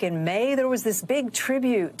ended back in May? There was this big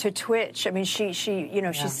tribute to Twitch. I mean, she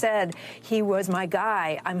said, he was my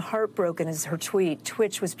guy. I'm heartbroken is her tweet.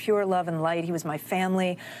 Twitch was pure love and light. He was my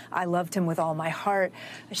family. I loved him with all my heart.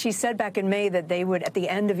 She said back in May that they would, at the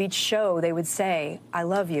end of each show, they would say, I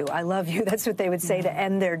love you. I love you. That's what they would say to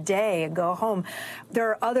end their day and go home.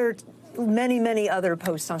 There are many other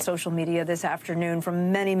posts on social media this afternoon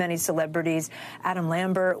from many celebrities. Adam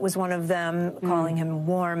Lambert was one of them, calling him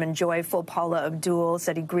warm and joyful. Paula Abdul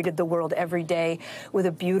said he greeted the world every day with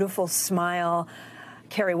a beautiful smile.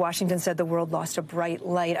 Kerry Washington said the world lost a bright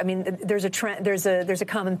light. I mean, there's a trend, there's a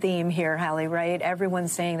common theme here, Hallie, right?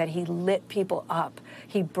 Everyone's saying that he lit people up.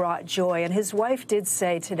 He brought joy. And his wife did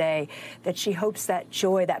say today that she hopes that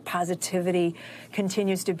joy, that positivity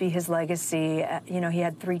continues to be his legacy. He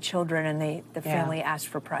had 3 children, and the family asked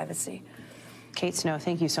for privacy. Kate Snow,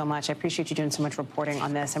 thank you so much. I appreciate you doing so much reporting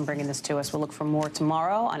on this and bringing this to us. We'll look for more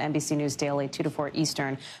tomorrow on NBC News Daily, 2 to 4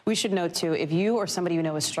 Eastern. We should note, too, if you or somebody you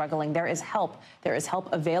know is struggling, there is help. There is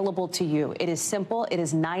help available to you. It is simple. It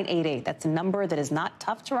is 988. That's a number that is not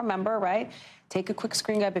tough to remember, right? Take a quick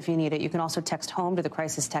screen grab if you need it. You can also text HOME to the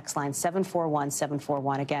crisis text line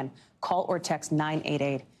 741-741. Again, call or text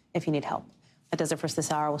 988 if you need help. That does it for us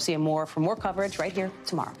this hour. We'll see you for more coverage right here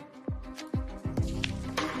tomorrow.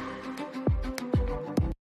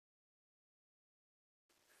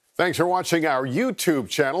 Thanks for watching our YouTube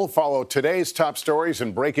channel. Follow today's top stories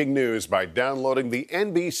and breaking news by downloading the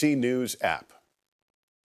NBC News app.